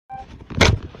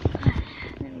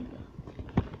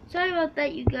Sorry about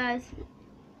that, you guys.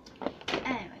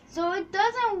 Anyway, so it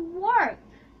doesn't work.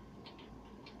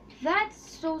 That's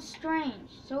so strange.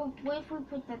 So what if we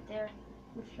put that there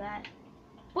with that?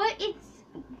 But it's...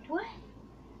 What?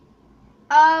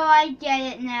 Oh, I get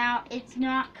it now. It's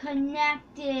not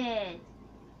connected.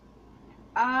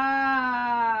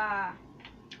 Ah.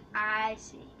 I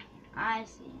see. I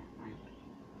see.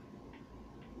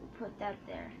 We'll put that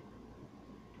there.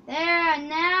 There,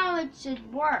 now it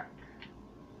should work.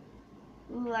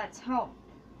 Ooh, let's hope.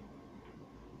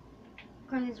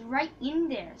 Because it's right in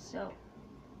there, so.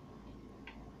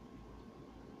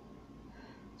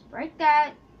 Let's break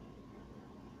that.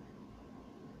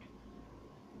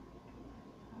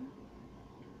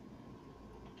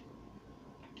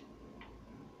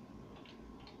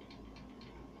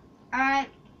 Alright,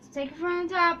 let's take it from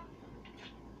the top.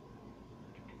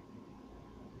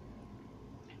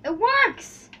 It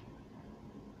works!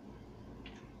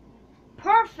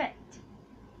 Perfect!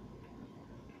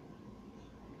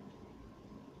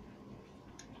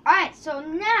 Alright, so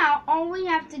now all we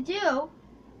have to do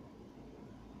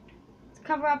is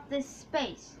cover up this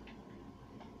space.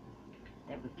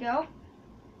 There we go.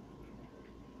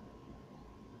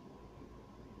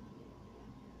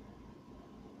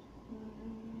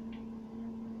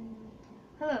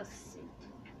 Hello, suit.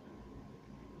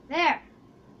 There.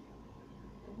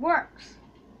 It works.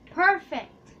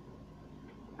 Perfect.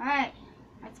 Alright,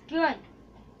 that's good.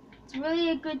 It's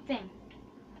really a good thing.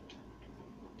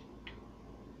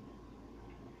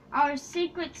 Our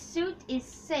secret suit is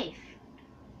safe.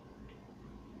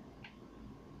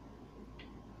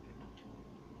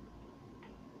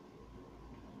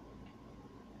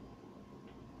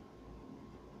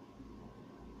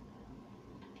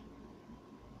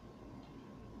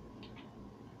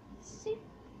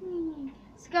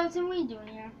 Skeleton, what are you doing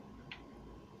here?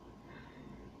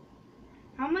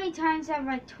 How many times have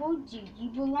I told you? You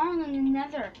belong in the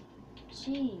Nether.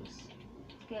 Jeez.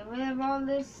 Get rid of all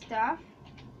this stuff.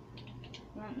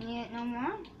 You don't need it no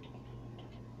more.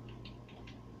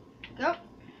 Go.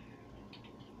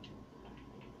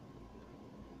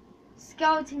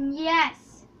 Skeleton,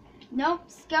 yes. Nope,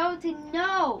 skeleton,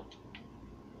 no.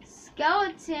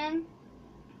 Skeleton.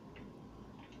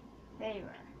 There you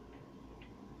are.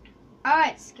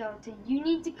 Alright, skeleton, you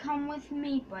need to come with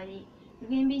me, buddy. You're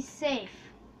gonna be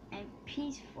safe and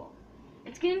peaceful.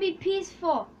 It's gonna be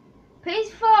peaceful.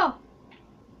 Peaceful!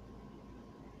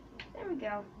 There we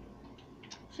go.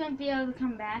 Shouldn't be able to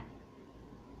come back.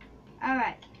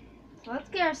 Alright, so let's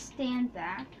get our stand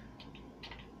back.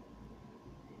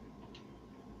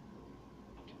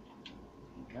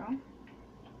 There we go.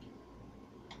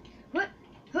 What?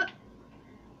 What?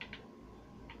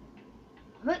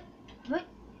 What? What?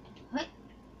 What?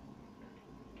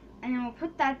 And then we'll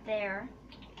put that there.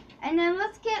 And then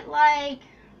let's get like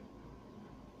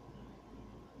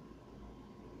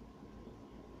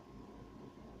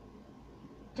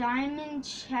diamond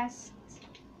chest.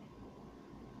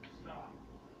 Stop.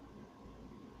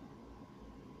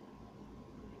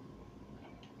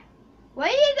 What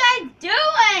are you guys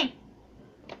doing?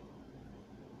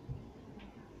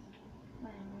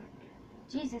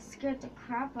 Jesus, scared the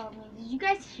crap out of me. Did you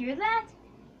guys hear that?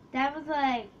 That was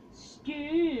like, stop.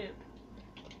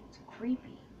 It's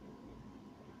creepy.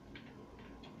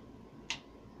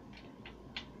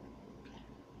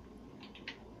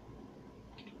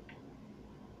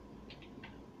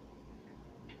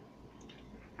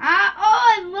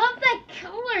 Oh, I love that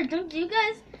color. Don't you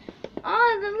guys?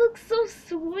 Oh, that looks so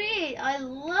sweet. I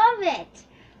love it.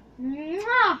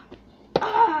 Mwah.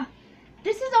 Ah,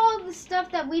 this is all of the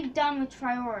stuff that we've done with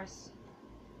Trioris.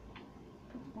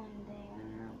 Put one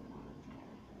there, one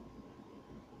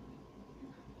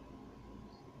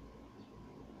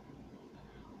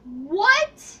there.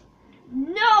 What?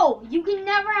 No, you can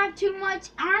never have too much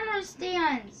armor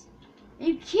stands. Are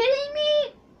you kidding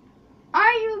me?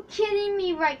 Are you kidding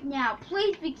me right now?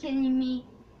 Please be kidding me.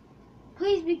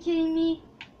 Please be kidding me.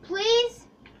 Please?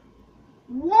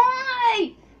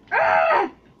 Why?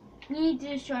 Ugh! We need to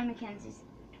destroy Mackenzie's.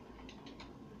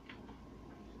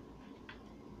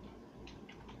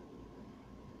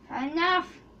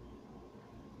 Enough.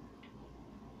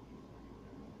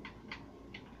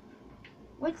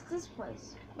 What's this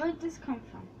place? Where did this come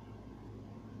from?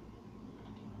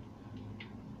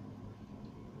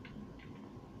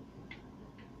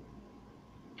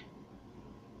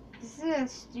 This is a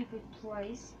stupid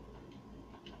place.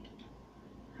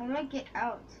 How do I get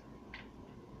out?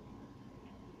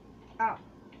 Oh.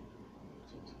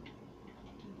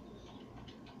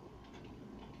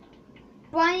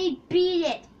 Bunny, beat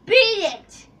it! Beat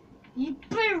it! You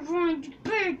better run, you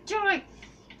better die!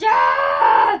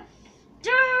 Die!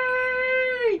 Die!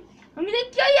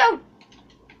 get you!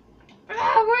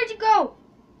 Ah, where'd you go?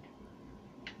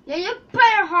 Yeah, you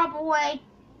better hop away.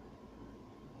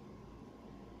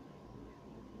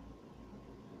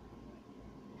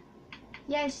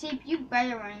 Yeah, Sheep, you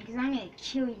better run, because I'm going to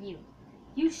kill you.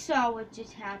 You saw what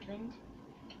just happened.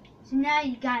 So now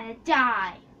you gotta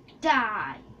die.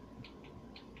 Die.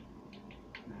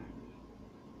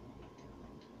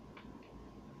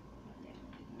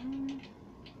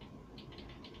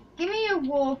 Give me your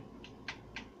wool.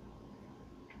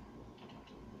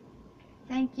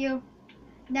 Thank you.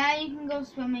 Now you can go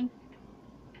swimming.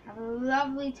 Have a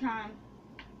lovely time.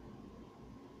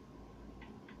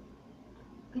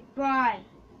 Goodbye.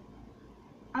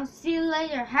 I'll see you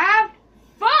later. Have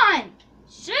fun!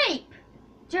 Sheep!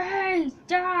 Die!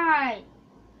 Die!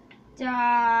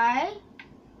 Die!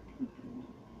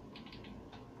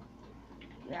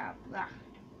 Yeah, blah.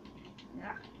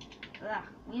 Blah. Blah.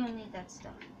 We don't need that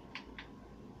stuff.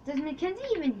 Does Mackenzie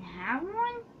even have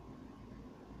one?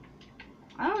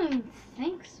 I don't even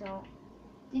think so.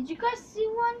 Did you guys see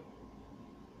one?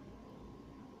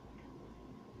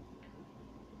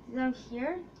 Is that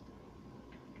here?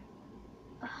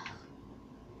 Ugh.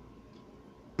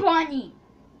 Bunny!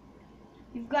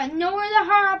 You've got nowhere to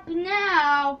hop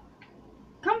now.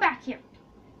 Come back here.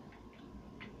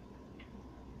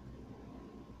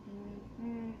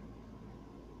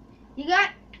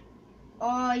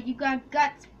 You got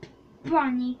guts,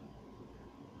 Bunny.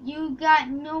 You got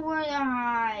nowhere to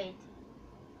hide.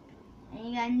 And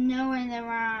you got nowhere to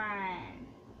run.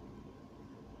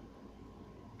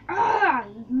 Ah,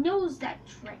 he knows that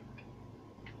trick.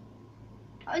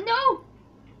 Oh no!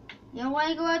 You don't want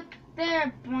to go up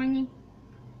there, Bunny.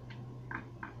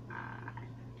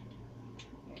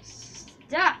 You're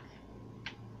stuck.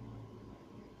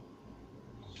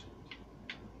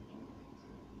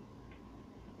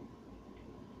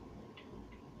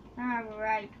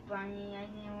 Alright, Bunny, I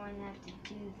didn't want to have to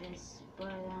do this,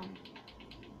 but,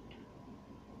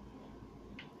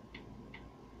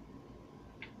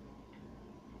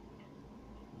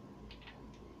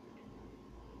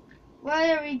 what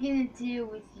are we gonna do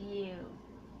with you?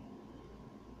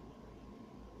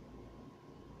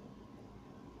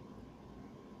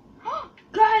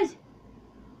 Guys!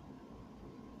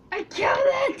 I killed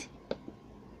it!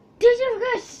 Did you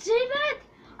guys see that?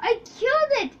 I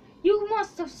killed it! You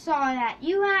must have saw that.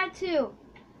 You had to.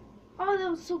 Oh,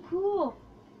 that was so cool.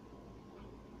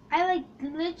 I like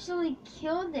literally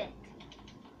killed it.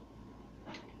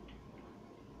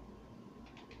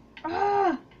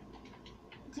 Ah!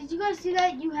 Did you guys see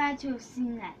that? You had to have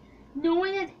seen that. No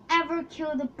one has ever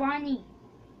killed a bunny.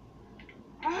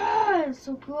 Ah, it's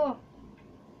so cool.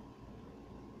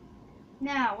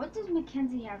 Now, what does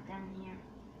Mackenzie have down here?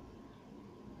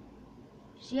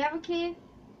 Does she have a cave?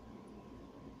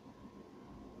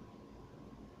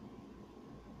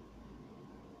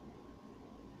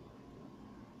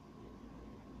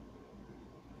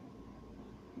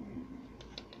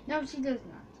 No, she does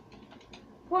not.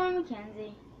 Poor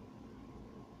Mackenzie.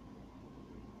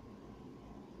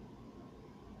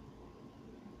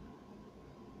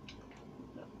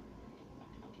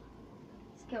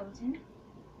 Skeleton.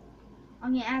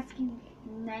 I'm gonna ask you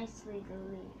nicely to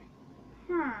leave.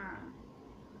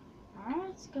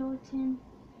 Alright, skeleton.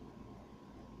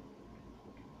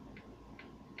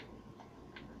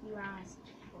 You asked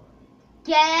for it.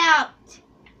 Get out!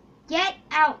 Get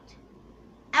out!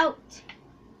 Out!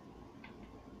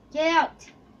 Get out!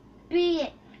 Be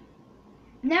it!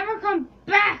 Never come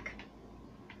back!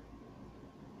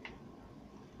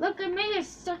 Look at me, you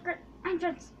sucker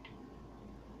entrance!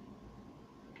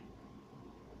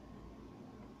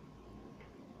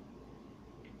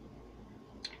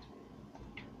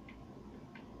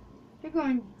 You're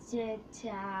going to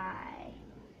die.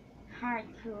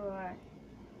 Hardcore.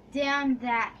 Down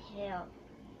that hill.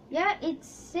 Yeah, it's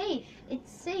safe. It's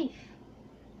safe.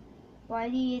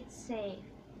 Buddy, it's safe.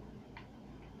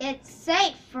 It's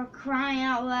safe, for crying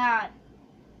out loud.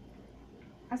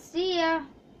 I'll see ya.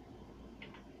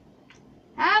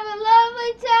 Have a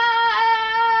lovely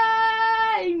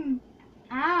time!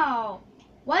 Ow.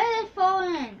 Why did it fall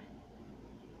in?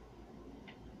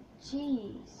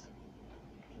 Jeez.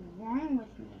 What's wrong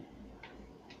with me?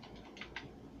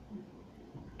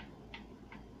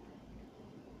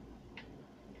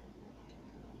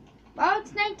 Well,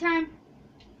 it's nighttime.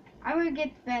 I will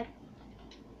get to bed.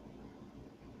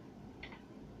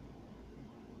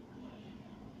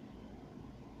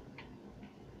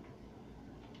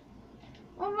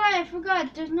 Oh right, I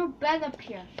forgot. There's no bed up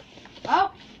here.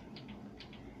 Oh,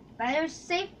 better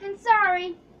safe than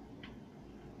sorry.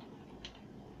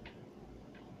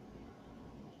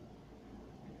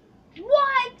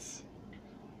 What?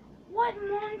 What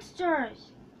monsters?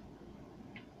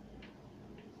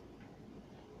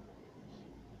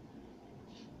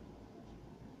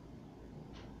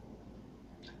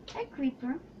 Hi,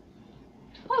 creeper.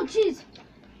 Oh, jeez.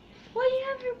 Why do you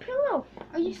have your pillow?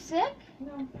 Are you sick?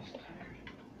 No, I'm just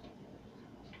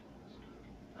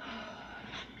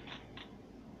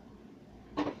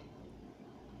tired.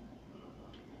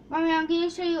 Mommy, I'm going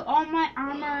to show you all my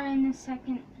armor in a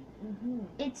second.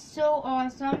 It's so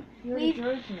awesome. You already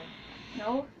showed it to me.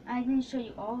 No, I didn't show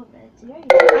you all of it. Yeah, you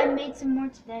did. I made some more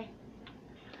today.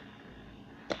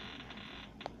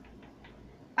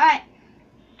 Alright.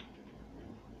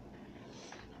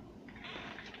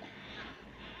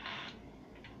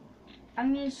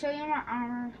 I'm going to show you my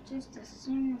armor just as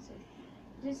soon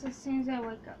as I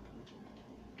wake up.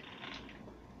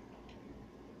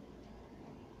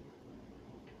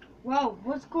 Whoa,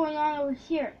 what's going on over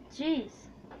here? Jeez.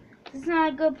 This is not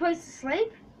a good place to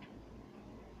sleep?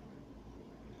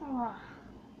 Oh.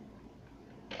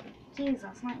 Jeez,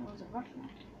 last night was a rough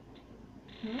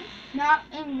night. Not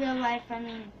in real life, I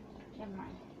mean, never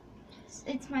mind.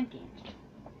 It's my game.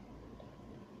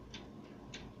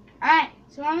 Alright,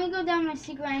 so let me go down my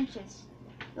secret entrance.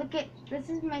 Look at, this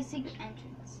is my secret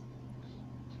entrance.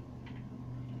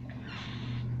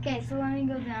 Okay, so let me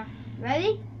go down.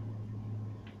 Ready?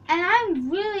 And I'm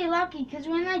really lucky because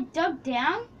when I dug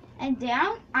down and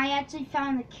down, I actually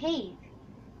found a cave.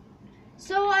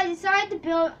 So I decided to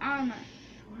build armor.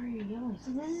 Why are you yelling?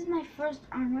 So this is my first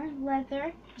armor: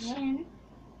 leather, chin,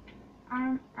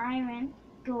 iron,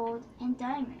 gold, and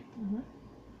diamond.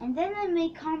 And then I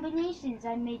made combinations.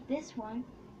 I made this one,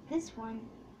 this one,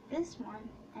 this one,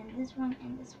 and this one,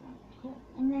 and this one. Cool.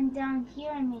 And then down here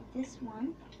I made this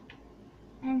one.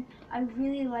 And I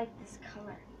really like this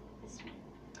color, this one.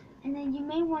 And then you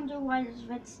may wonder why there's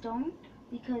red stone,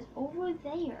 because over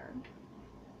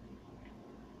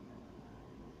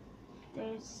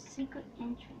there's secret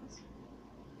entrance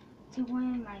to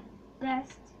one of my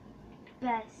best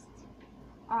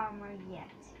armor yet.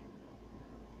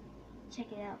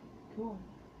 Check it out. Cool.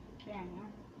 Yeah, I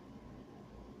know.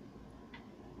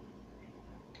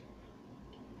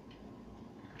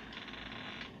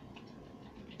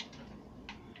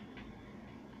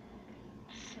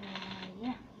 So,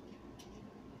 yeah.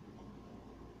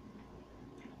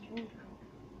 It's really cool.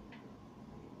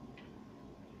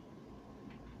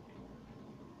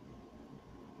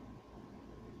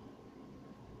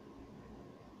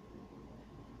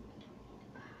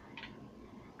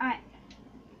 Alright.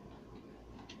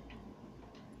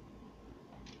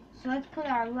 So let's put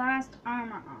our last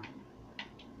armor on.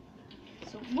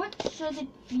 So what should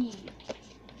it be?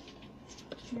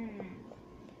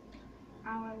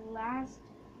 Our last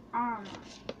armor.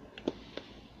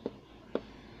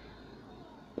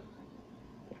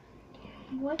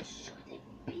 What should it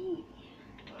be?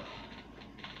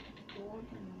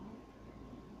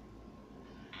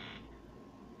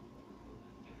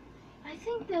 I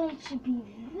think that it should be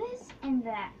this and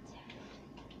that.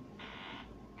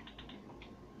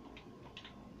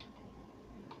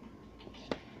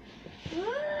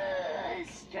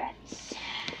 Stretch.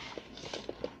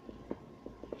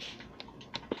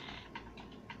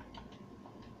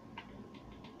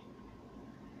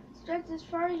 Stretch as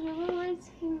far as your little legs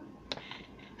can.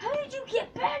 How did you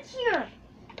get back here?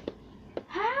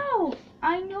 How?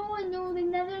 I know, the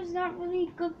nether's not really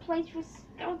a good place for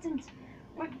skeletons.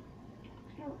 But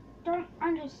you don't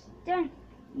understand.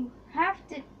 You have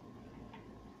to.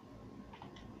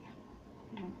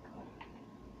 Oh my god.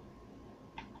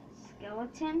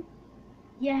 Skeleton?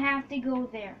 You have to go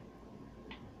there.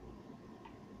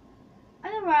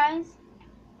 Otherwise,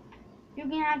 you're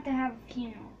gonna have to have a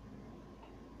funeral.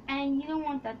 And you don't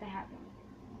want that to happen.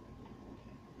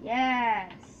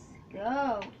 Yes.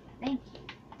 Go. Thank you.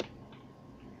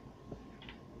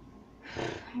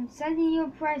 I'm sending you a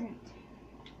present.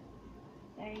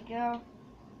 There you go.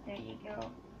 There you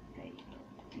go. There you go.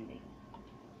 And there you go.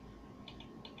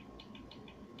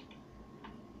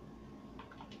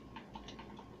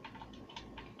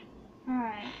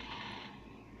 Alright.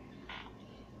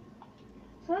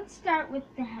 So let's start with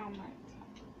the helmet.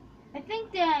 I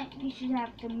think that you should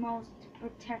have the most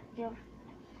protective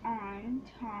on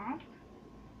top.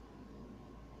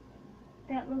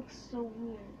 That looks so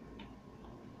weird.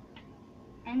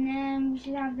 And then we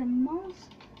should have the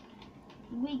most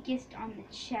weakest on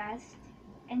the chest.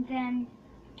 And then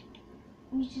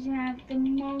we should have the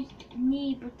most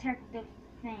knee protective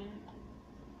thing.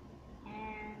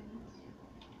 And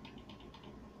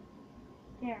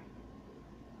there.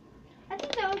 I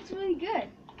think that looks really good.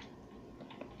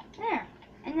 There.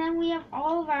 And then we have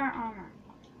all of our armor.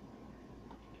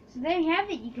 So there you have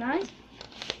it, you guys.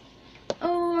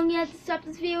 gonna stop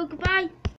this video. Goodbye.